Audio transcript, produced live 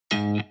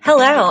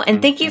Hello,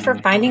 and thank you for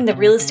finding the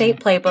Real Estate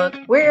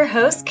Playbook. We're your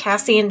hosts,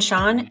 Cassie and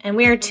Sean, and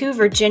we are two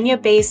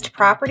Virginia-based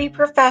property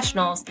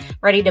professionals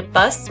ready to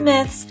bust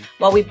myths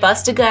while we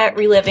bust a gut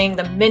reliving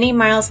the many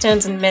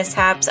milestones and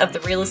mishaps of the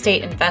real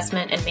estate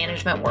investment and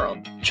management world.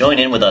 Join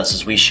in with us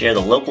as we share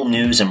the local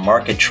news and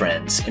market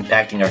trends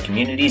impacting our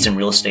communities and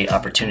real estate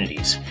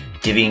opportunities,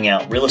 divvying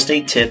out real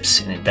estate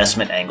tips and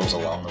investment angles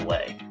along the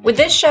way. With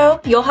this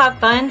show, you'll have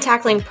fun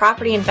tackling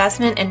property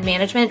investment and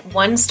management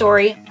one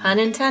story, pun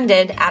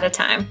intended, at a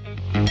time.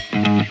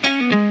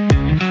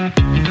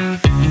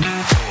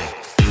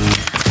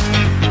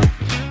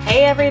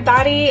 Hey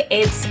everybody,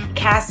 it's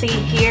Cassie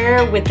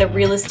here with the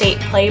Real Estate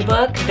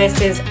Playbook. This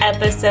is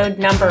episode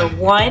number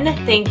 1.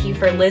 Thank you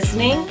for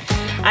listening.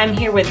 I'm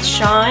here with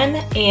Sean,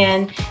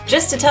 and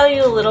just to tell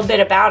you a little bit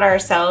about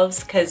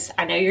ourselves, because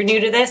I know you're new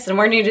to this and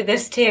we're new to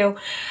this too.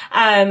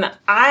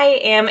 I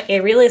am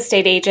a real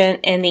estate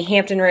agent in the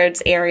Hampton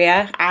Roads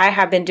area. I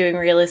have been doing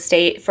real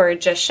estate for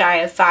just shy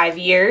of 5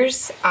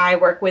 years. I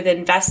work with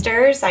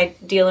investors. I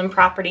deal in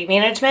property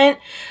management.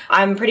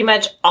 I'm pretty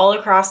much all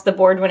across the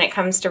board when it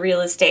comes to real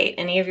estate.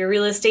 Any of your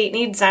real estate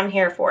needs, I'm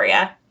here for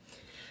you.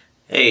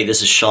 Hey,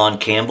 this is Sean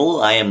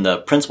Campbell. I am the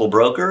principal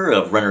broker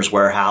of Renters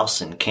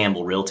Warehouse and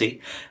Campbell Realty.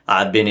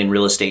 I've been in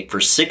real estate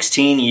for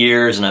 16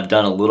 years and I've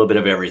done a little bit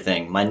of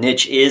everything. My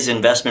niche is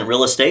investment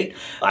real estate.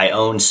 I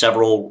own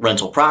several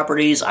rental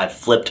properties. I've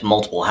flipped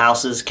multiple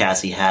houses.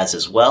 Cassie has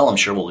as well. I'm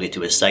sure we'll get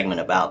to a segment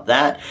about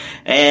that.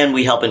 And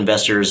we help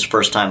investors,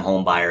 first-time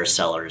home buyers,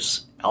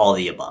 sellers, all of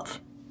the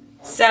above.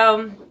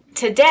 So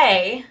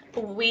today,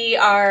 we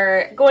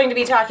are going to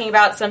be talking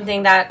about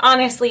something that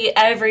honestly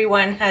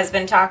everyone has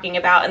been talking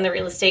about in the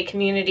real estate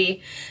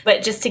community.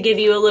 But just to give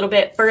you a little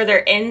bit further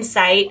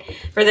insight,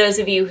 for those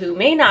of you who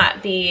may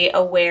not be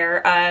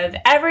aware of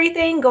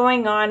everything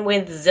going on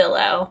with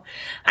Zillow.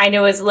 I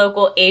know as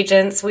local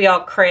agents, we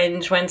all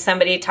cringe when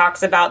somebody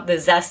talks about the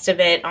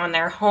Zestimate on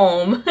their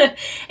home.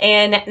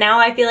 And now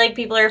I feel like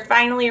people are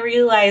finally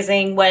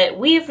realizing what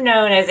we've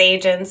known as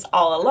agents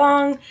all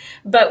along,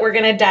 but we're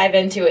going to dive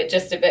into it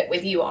just a bit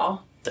with you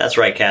all. That's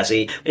right,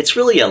 Cassie. It's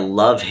really a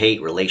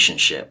love-hate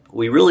relationship.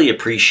 We really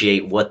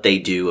appreciate what they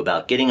do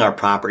about getting our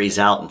properties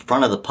out in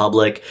front of the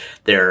public.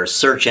 Their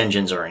search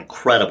engines are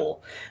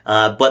incredible.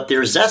 But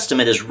their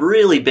Zestimate has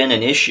really been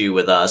an issue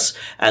with us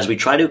as we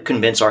try to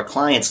convince our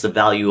clients the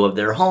value of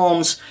their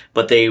homes,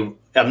 but they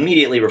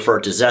immediately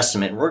refer to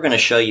Zestimate. And we're going to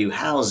show you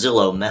how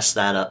Zillow messed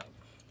that up.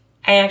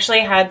 I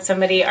actually had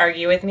somebody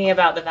argue with me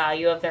about the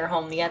value of their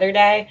home the other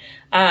day.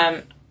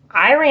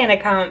 I ran a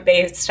comment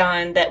based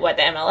on that what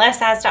the MLS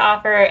has to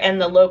offer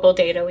and the local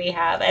data we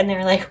have. And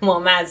they're like, well,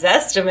 my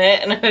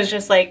Zestimate. And I was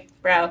just like,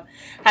 bro,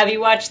 have you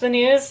watched the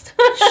news?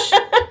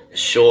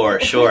 Sure.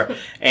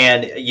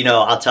 And,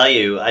 I'll tell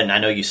you, and I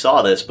know you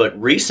saw this, but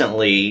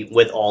recently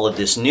with all of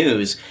this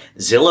news,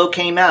 Zillow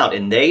came out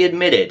and they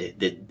admitted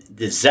that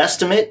the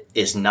Zestimate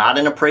is not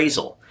an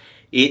appraisal.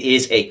 It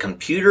is a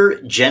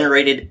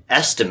computer-generated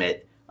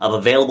estimate of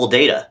available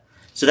data.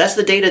 So that's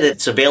the data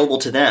that's available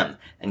to them.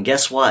 And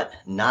guess what?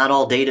 Not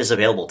all data is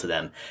available to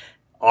them.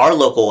 Our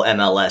local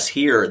MLS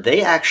here,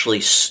 they actually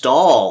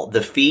stall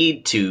the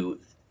feed to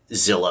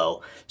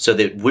Zillow so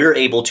that we're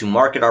able to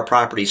market our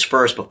properties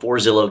first before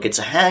Zillow gets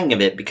a hang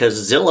of it,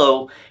 because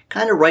Zillow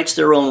kind of writes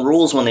their own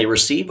rules when they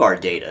receive our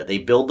data. They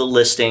build the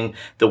listing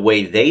the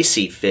way they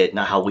see fit,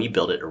 not how we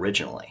build it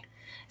originally.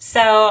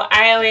 So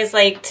I always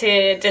like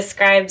to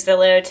describe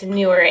Zillow to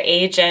newer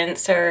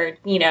agents or,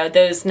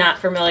 those not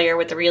familiar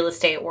with the real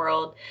estate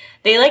world.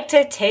 They like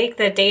to take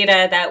the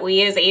data that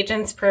we as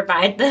agents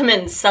provide them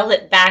and sell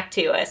it back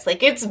to us.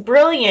 Like, it's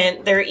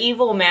brilliant. They're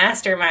evil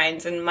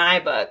masterminds in my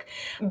book,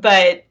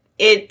 but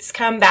it's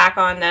come back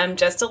on them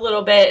just a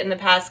little bit in the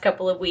past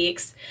couple of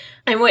weeks.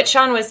 And what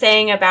Sean was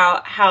saying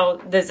about how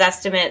the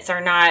Zestimates are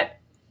not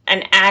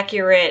an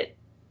accurate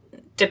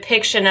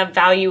depiction of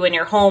value in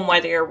your home,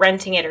 whether you're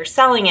renting it or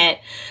selling it,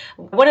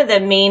 one of the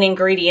main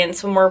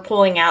ingredients when we're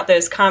pulling out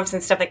those comps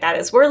and stuff like that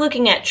is we're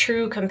looking at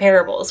true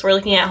comparables. We're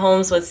looking at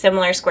homes with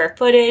similar square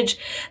footage,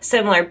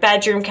 similar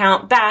bedroom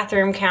count,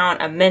 bathroom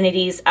count,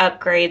 amenities,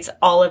 upgrades,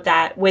 all of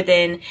that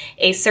within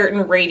a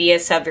certain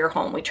radius of your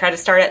home. We try to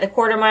start at the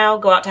quarter mile,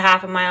 go out to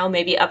half a mile,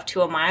 maybe up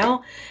to a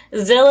mile.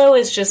 Zillow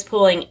is just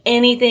pulling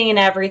anything and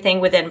everything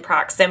within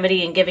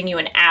proximity and giving you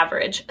an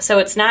average. So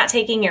it's not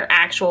taking your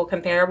actual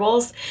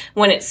comparables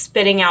when it's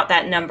spitting out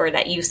that number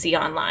that you see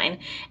online.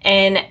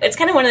 And it's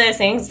kind of one of those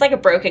things. It's like a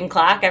broken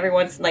clock.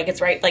 Everyone's like,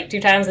 it's right like 2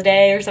 times a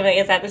day or something.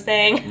 Is that the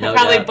saying? No, I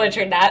probably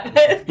butchered that.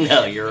 But,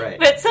 no, you're right.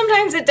 But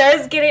sometimes it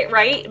does get it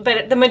right.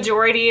 But the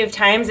majority of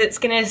times it's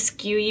going to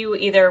skew you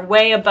either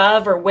way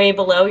above or way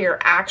below your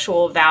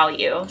actual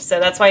value. So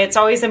that's why it's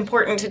always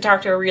important to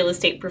talk to a real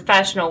estate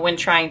professional when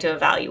trying to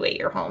evaluate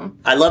your home.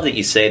 I love that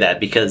you say that,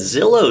 because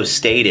Zillow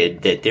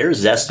stated that their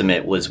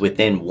Zestimate was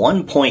within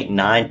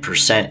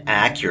 1.9%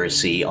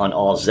 accuracy on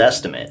all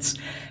Zestimates.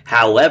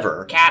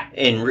 However,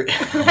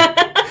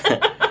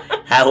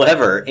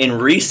 However, in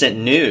recent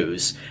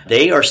news,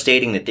 they are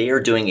stating that they are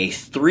doing a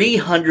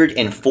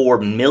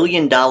 $304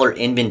 million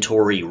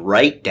inventory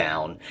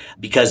write-down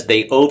because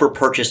they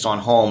overpurchased on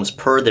homes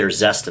per their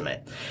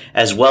Zestimate.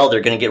 As well,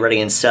 they're going to get ready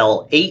and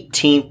sell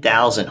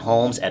 18,000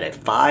 homes at a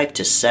 5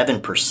 to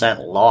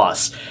 7%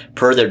 loss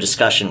per their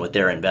discussion with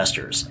their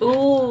investors.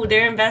 Ooh,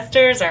 their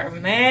investors are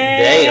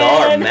mad. They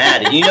are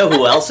mad. And you know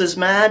who else is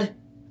mad?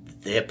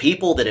 The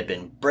people that have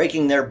been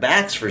breaking their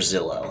backs for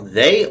Zillow.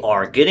 They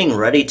are getting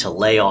ready to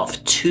lay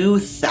off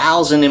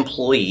 2,000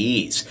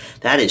 employees.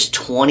 That is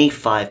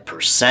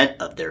 25%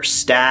 of their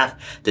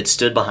staff that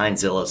stood behind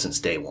Zillow since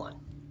day one.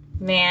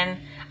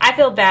 Man, I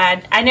feel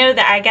bad. I know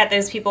that I got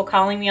those people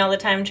calling me all the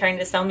time trying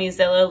to sell me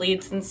Zillow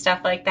leads and stuff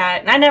like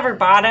that. And I never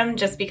bought them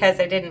just because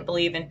I didn't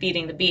believe in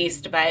feeding the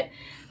beast. But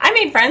I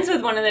made friends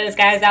with one of those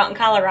guys out in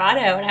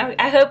Colorado, and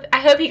I hope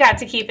he got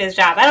to keep his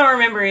job. I don't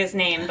remember his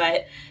name,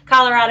 but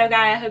Colorado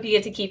guy, I hope you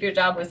get to keep your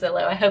job with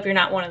Zillow. I hope you're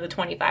not one of the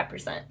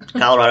 25%.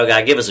 Colorado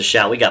guy, give us a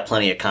shout. We got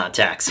plenty of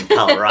contacts in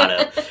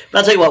Colorado. But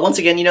I'll tell you what, once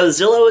again,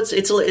 Zillow,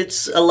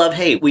 it's a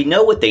love-hate. We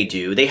know what they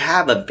do. They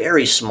have a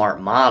very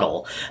smart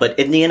model. But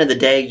in the end of the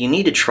day, you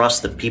need to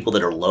trust the people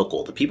that are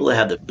local, the people that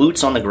have the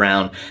boots on the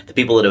ground, the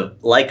people that have,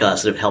 like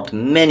us, that have helped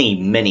many,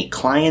 many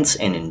clients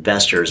and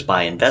investors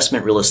buy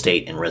investment real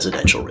estate and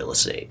residential real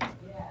estate.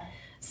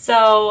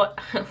 So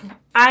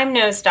I'm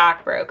no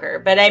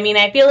stockbroker, but I mean,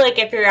 I feel like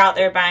if you're out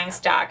there buying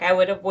stock, I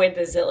would avoid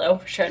the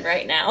Zillow trend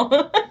right now.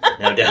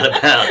 No doubt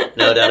about it.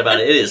 No doubt about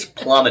it. It is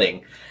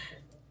plummeting.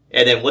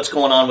 And then what's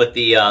going on with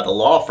the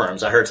law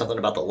firms? I heard something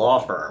about the law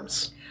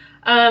firms.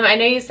 I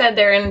know you said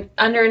they're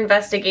under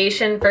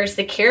investigation for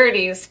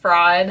securities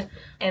fraud.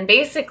 And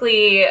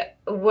basically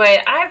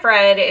what I've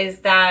read is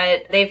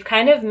that they've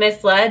kind of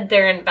misled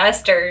their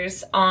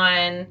investors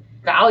on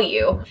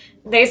value.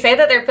 They say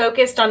that they're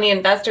focused on the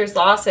investors'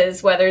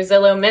 losses, whether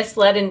Zillow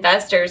misled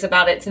investors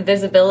about its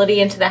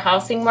visibility into the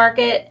housing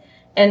market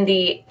and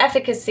the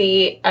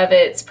efficacy of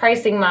its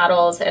pricing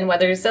models, and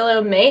whether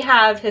Zillow may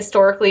have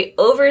historically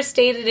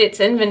overstated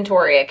its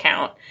inventory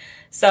account.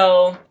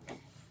 So,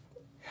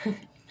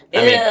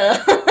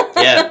 yeah.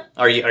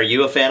 Are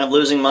you a fan of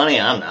losing money?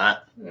 I'm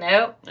not.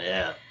 Nope.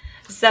 Yeah.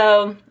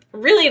 So,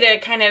 really to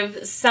kind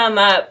of sum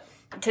up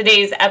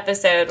today's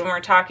episode when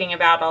we're talking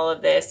about all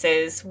of this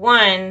is,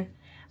 one,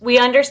 we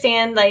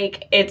understand,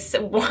 it's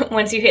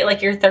once you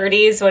hit, your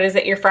 30s, what is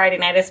it, your Friday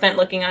night is spent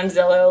looking on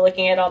Zillow,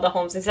 looking at all the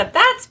homes and stuff.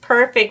 That's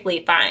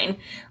perfectly fine.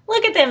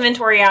 Look at the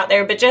inventory out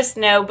there, but just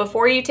know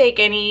before you take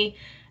any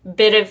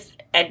bit of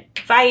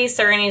advice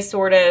or any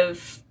sort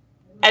of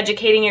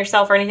educating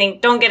yourself or anything,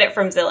 don't get it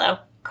from Zillow.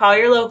 Call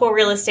your local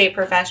real estate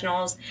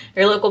professionals,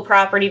 your local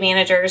property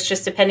managers,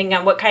 just depending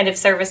on what kind of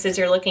services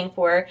you're looking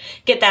for.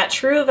 Get that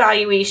true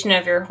evaluation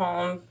of your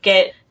home.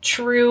 Get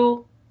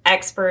true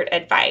expert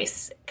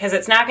advice, because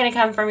it's not going to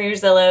come from your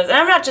Zillows. And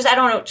I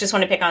don't just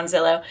want to pick on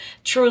Zillow.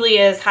 Truly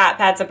is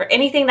HotPads, or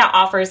anything that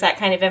offers that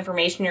kind of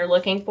information you're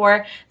looking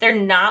for. They're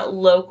not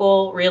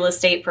local real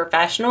estate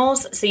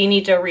professionals, so you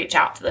need to reach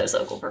out to those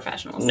local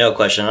professionals. No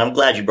question. I'm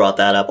glad you brought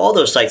that up. All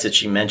those sites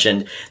that you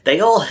mentioned, they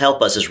all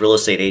help us as real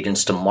estate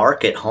agents to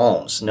market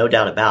homes, no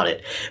doubt about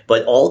it.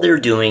 But all they're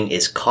doing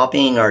is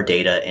copying our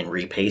data and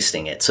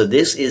repasting it. So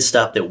this is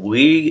stuff that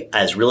we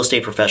as real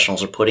estate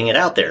professionals are putting it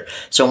out there.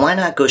 So why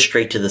not go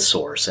straight to the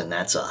source, and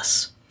that's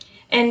us.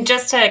 And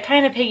just to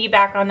kind of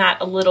piggyback on that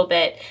a little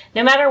bit,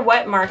 no matter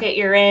what market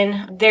you're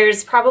in,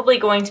 there's probably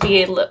going to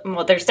be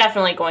there's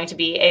definitely going to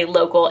be a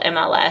local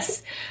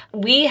MLS.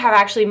 We have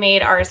actually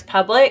made ours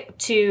public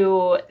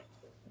to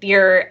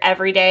your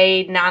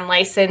everyday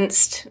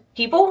non-licensed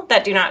people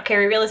that do not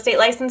carry real estate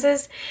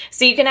licenses.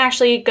 So you can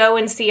actually go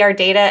and see our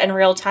data in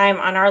real time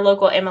on our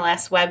local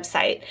MLS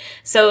website.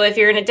 So if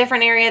you're in a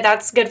different area,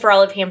 that's good for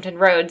all of Hampton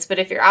Roads. But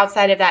if you're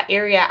outside of that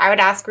area, I would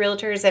ask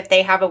realtors if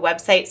they have a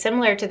website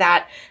similar to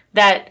that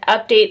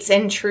updates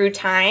in true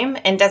time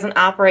and doesn't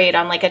operate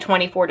on a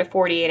 24 to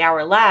 48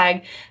 hour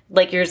lag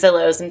like your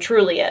Zillows and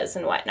Trulias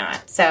and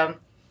whatnot. So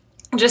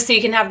just so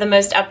you can have the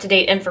most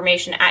up-to-date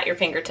information at your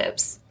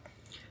fingertips.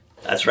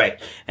 That's right.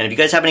 And if you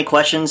guys have any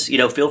questions,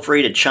 feel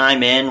free to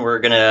chime in. We're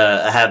going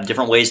to have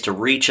different ways to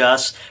reach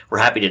us. We're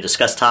happy to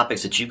discuss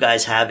topics that you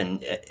guys have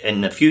in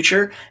the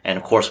future. And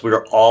of course,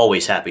 we're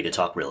always happy to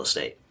talk real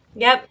estate.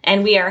 Yep.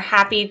 And we are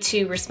happy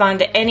to respond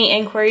to any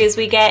inquiries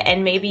we get.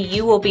 And maybe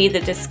you will be the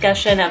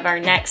discussion of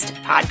our next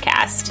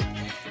podcast.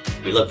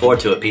 We look forward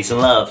to it. Peace and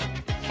love.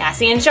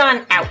 Cassie and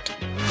Sean out.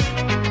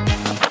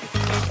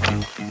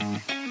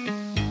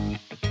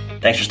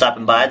 Thanks for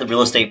stopping by the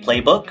Real Estate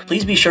Playbook.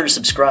 Please be sure to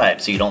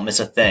subscribe so you don't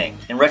miss a thing,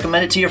 and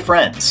recommend it to your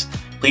friends.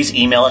 Please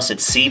email us at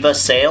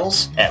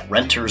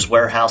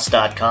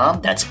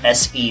sevasales@renterswarehouse.com. That's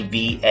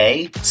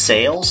SEVA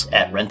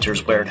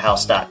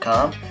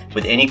sales@renterswarehouse.com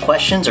with any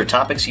questions or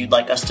topics you'd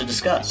like us to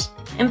discuss.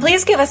 And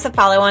please give us a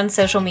follow on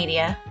social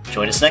media.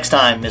 Join us next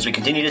time as we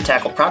continue to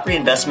tackle property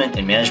investment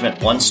and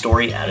management one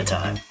story at a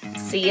time.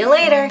 See you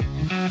later.